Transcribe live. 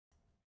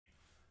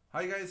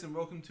Hi guys, and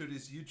welcome to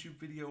this YouTube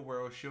video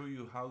where I'll show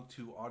you how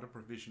to auto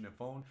provision a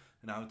phone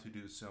and how to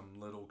do some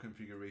little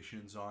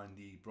configurations on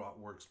the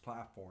BroadWorks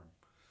platform.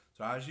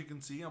 So as you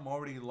can see, I'm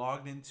already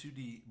logged into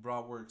the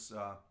BroadWorks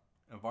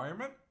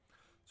environment.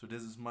 So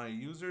this is my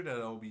user that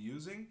I'll be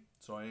using.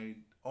 So I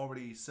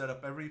already set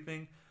up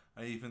everything.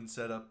 I even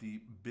set up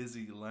the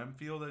busy lamp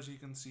field, as you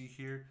can see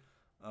here,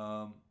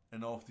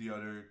 and all of the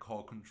other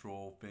call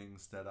control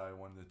things that I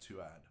wanted to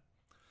add.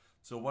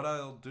 So what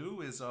I'll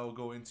do is I'll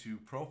go into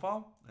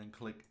profile and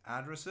click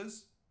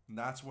addresses, and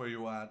that's where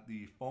you'll add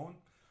the phone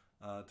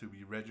to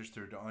be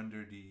registered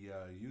under the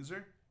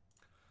user.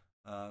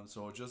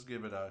 So I'll just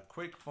give it a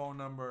quick phone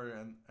number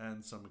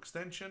and some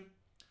extension,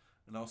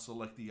 and I'll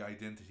select the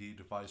identity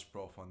device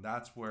profile, and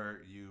that's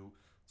where you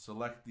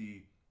select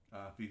the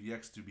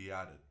VVX to be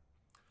added.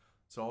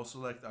 So I'll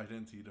select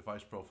identity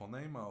device profile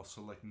name, I'll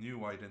select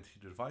new identity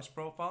device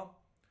profile,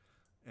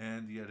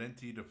 and the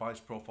identity device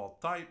profile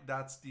type,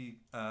 that's the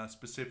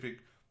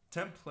specific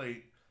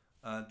template,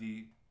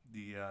 the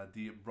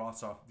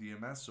BroadSoft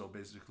DMS, so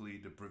basically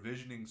the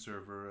provisioning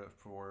server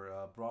for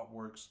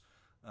BroadWorks.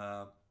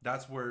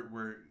 That's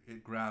where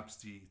it grabs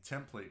the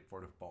template for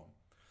the phone.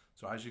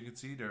 So as you can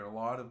see, there are a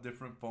lot of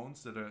different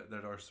phones that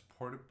are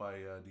supported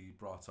by the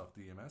BroadSoft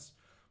DMS,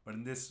 but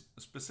in this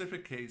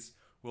specific case,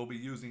 we'll be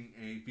using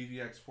a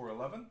VVX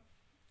 411,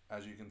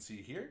 as you can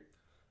see here.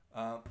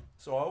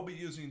 So I'll be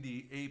using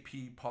the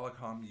AP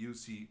Polycom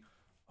UC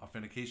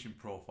authentication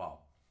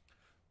profile.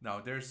 Now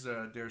there's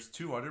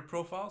two other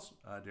profiles.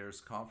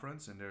 There's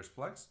Conference and there's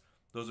Flex.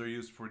 Those are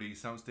used for the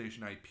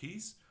SoundStation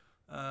IPs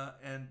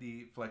and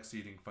the flex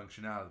seating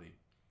functionality.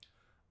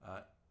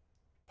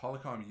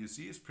 Polycom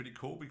UC is pretty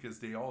cool because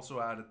they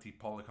also added the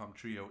Polycom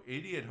Trio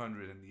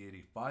 8800 and the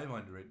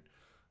 8500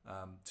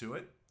 to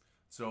it.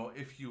 So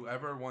if you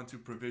ever want to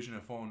provision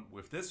a phone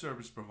with this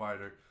service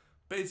provider,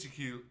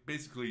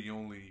 basically you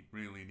only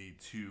really need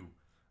two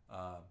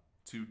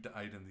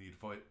identity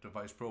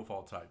device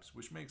profile types,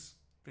 which makes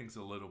things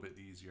a little bit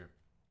easier.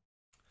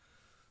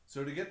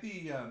 So to get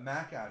the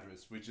MAC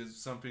address, which is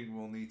something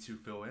we'll need to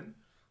fill in,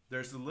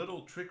 there's a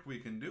little trick we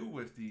can do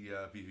with the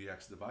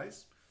VVX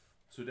device.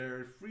 So there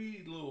are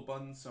three little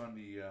buttons on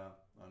the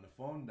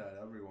phone that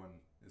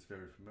everyone is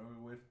very familiar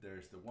with.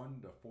 There's the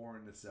 1, the 4,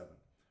 and the 7.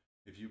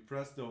 If you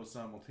press those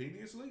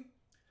simultaneously,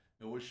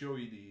 it will show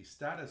you the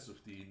status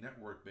of the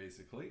network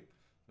basically.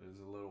 There's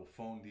a little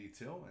phone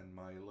detail and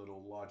my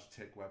little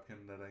Logitech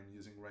webcam that I'm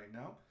using right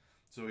now.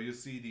 So you'll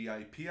see the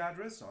IP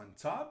address on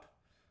top,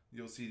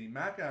 you'll see the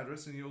MAC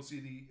address, and you'll see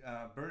the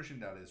version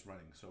that is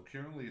running. So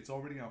currently it's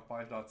already on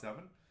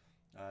 5.7.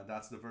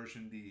 That's the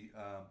version the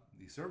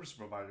service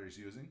provider is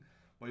using.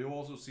 But you'll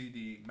also see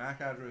the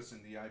MAC address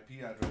and the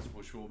IP address,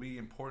 which will be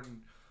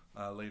important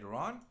later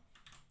on.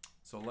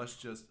 So let's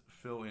just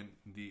fill in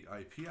the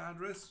IP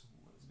address.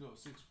 Let's go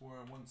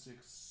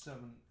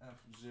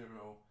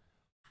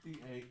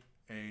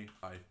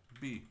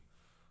 64167F0E8A5B.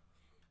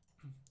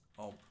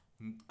 I'll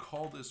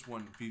call this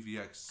one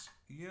VVX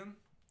Ian.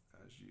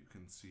 As you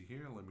can see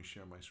here, let me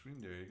share my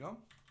screen. There you go.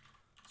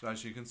 So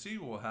as you can see,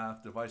 we'll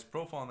have device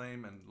profile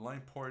name and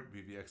line port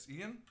VVX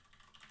Ian.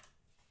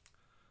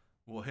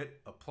 We'll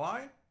hit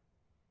apply.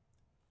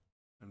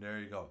 And there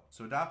you go.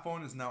 So that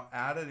phone is now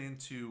added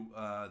into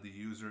the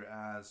user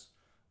as,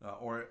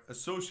 or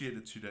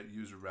associated to that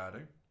user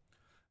rather.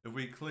 If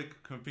we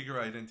click configure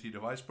identity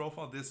device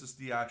profile, this is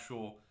the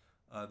actual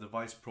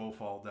device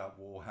profile that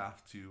we'll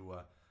have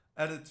to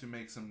edit to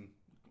make some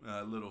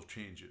little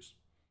changes.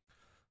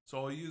 So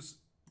I'll use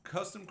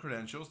custom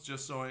credentials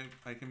just so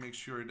I can make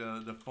sure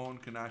the phone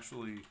can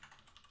actually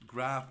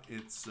grab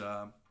its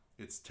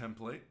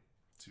template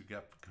to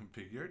get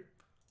configured.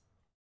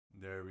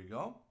 There we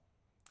go.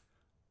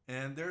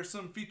 And there are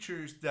some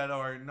features that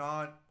are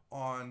not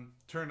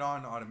turned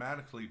on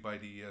automatically by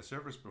the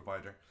service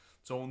provider.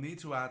 So we'll need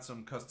to add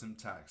some custom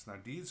tags. Now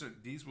these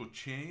will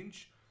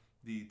change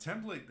the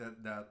template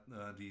that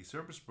the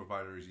service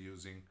provider is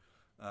using,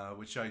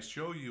 which I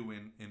show you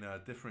in a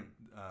different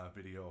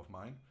video of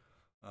mine.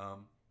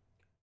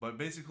 But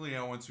basically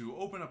I want to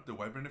open up the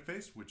web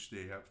interface, which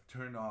they have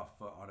turned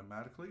off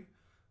automatically.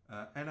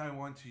 And I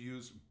want to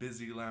use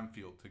busy lamp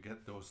field to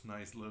get those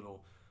nice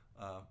little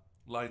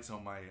lights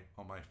on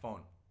my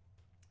phone.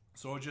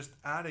 So I'll just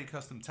add a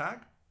custom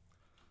tag.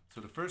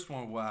 So the first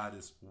one we'll add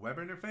is web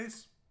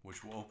interface,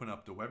 which will open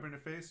up the web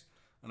interface,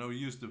 and I'll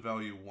use the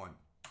value 1.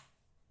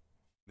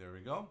 There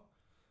we go.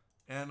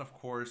 And of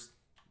course,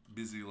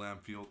 busy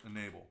lamp field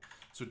enable.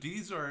 So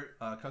these are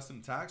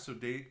custom tags, so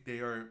they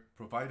are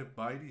provided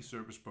by the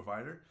service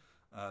provider.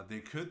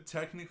 They could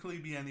technically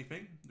be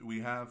anything.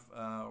 We have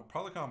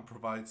Polycom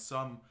provides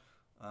some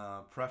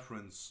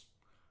preference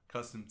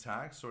custom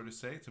tags, so to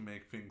say, to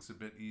make things a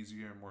bit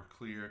easier and more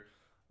clear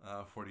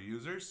for the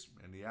users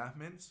and the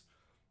admins.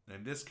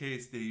 In this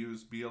case, they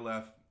use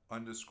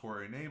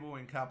BLF_enable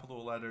in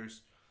capital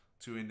letters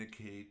to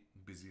indicate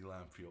busy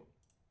lamp field.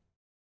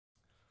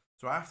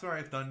 So after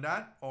I've done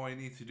that, all I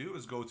need to do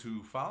is go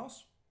to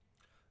Files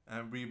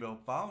and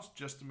Rebuild Files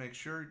just to make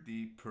sure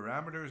the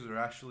parameters are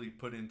actually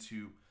put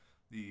into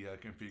the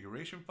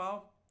configuration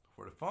file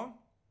for the phone.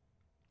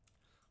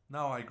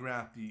 Now I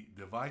grab the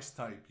device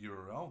type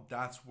URL.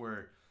 That's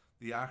where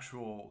the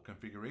actual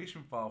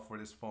configuration file for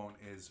this phone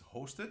is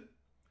hosted.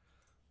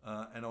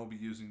 And I'll be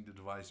using the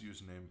device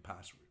username and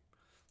password.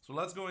 So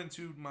let's go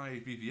into my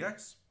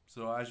VVX.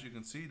 So as you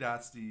can see,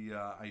 that's the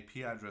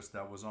IP address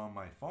that was on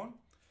my phone.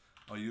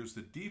 I'll use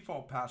the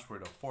default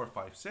password of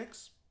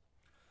 456.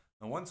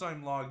 And once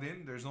I'm logged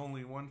in, there's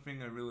only one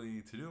thing I really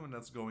need to do, and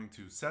that's going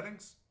to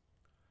settings,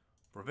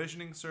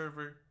 provisioning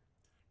server,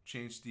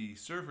 change the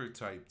server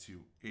type to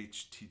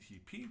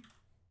HTTP.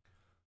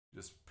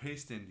 Just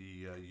paste in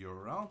the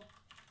URL,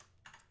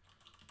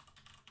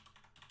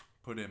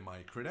 put in my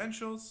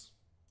credentials,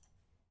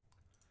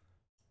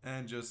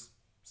 and just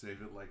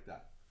save it like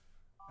that.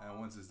 And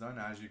once it's done,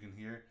 as you can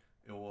hear,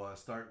 it will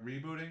start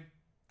rebooting,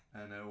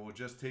 and it will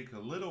just take a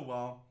little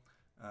while.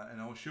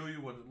 And I'll show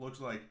you what it looks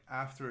like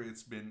after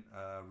it's been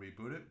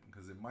rebooted,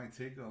 because it might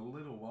take a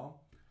little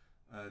while.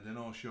 Then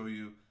I'll show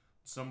you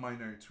some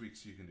minor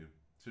tweaks you can do.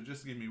 So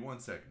just give me 1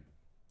 second.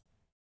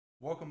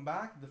 Welcome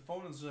back. The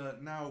phone is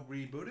now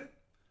rebooted,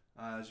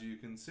 as you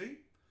can see.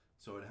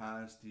 So it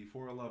has the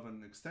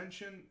 411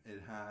 extension.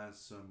 It has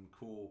some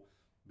cool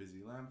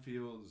busy lamp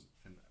fields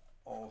and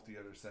all of the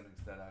other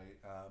settings that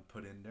I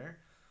put in there.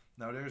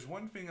 Now there's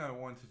one thing I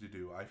wanted to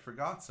do. I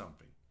forgot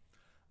something.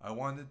 I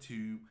wanted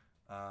to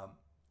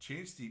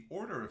change the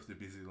order of the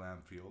busy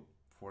lamp field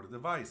for the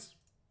device,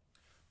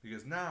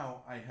 because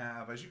now I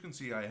have, as you can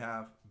see, I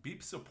have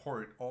beep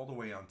support all the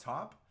way on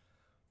top,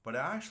 but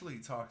I actually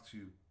talk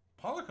to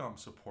Polycom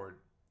support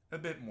a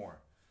bit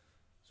more.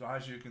 So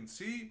as you can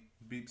see,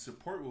 beep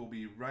support will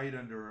be right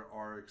under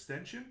our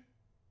extension.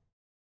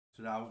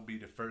 So that will be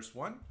the first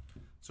one.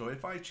 So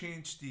if I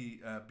change the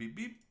beep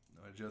beep,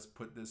 I just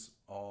put this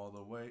all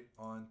the way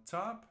on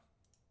top.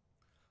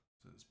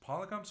 So it's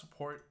Polycom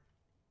support,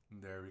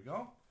 and there we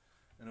go.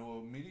 And it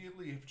will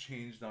immediately have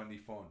changed on the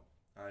phone,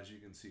 as you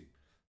can see.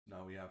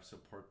 Now we have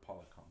support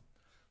Polycom.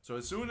 So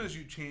as soon as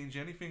you change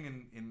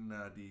anything in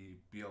the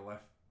BLF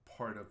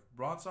part of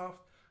BroadSoft,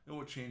 it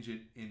will change it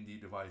in the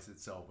device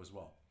itself as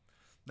well.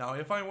 Now,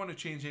 if I want to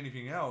change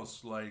anything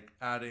else, like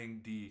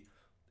adding the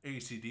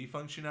ACD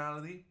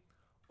functionality,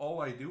 all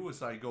I do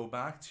is I go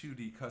back to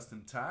the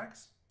custom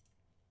tags,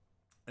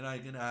 and I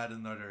can add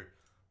another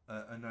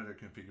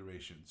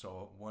configuration.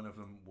 So one of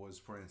them was,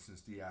 for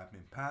instance, the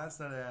admin pass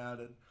that I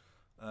added,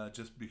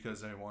 just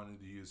because I wanted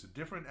to use a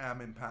different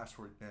admin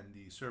password than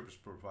the service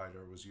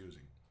provider was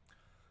using.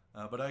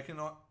 But I can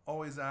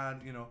always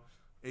add,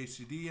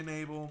 ACD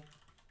enable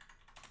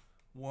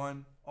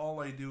one. All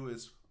I do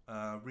is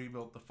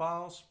rebuild the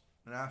files,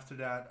 and after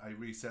that I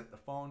reset the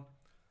phone,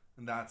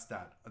 and that's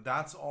that.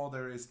 That's all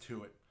there is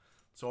to it.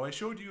 So I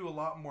showed you a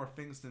lot more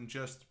things than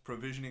just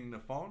provisioning the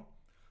phone,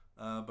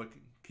 but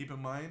keep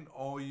in mind,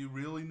 all you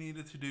really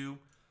needed to do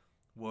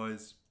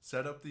was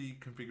set up the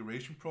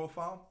configuration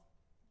profile,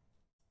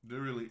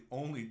 literally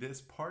only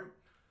this part,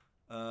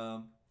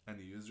 and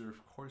the user,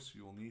 of course,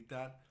 you will need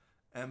that,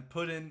 and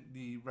put in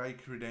the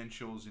right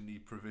credentials in the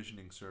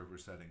provisioning server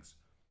settings.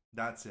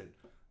 That's it.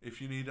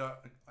 If you need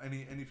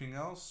anything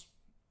else,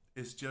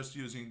 it's just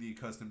using the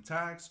custom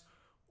tags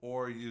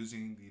or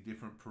using the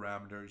different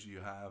parameters you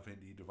have in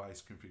the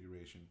device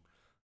configuration.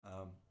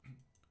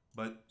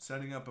 But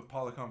setting up a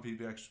Polycom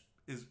VVX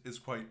is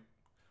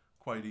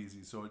quite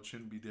easy, so it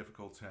shouldn't be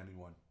difficult to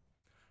anyone.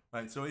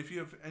 Right, so if you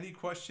have any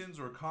questions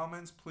or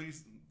comments,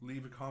 please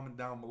leave a comment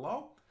down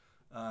below,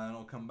 and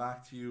I'll come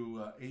back to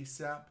you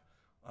ASAP,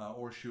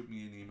 or shoot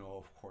me an email,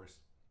 of course.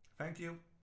 Thank you.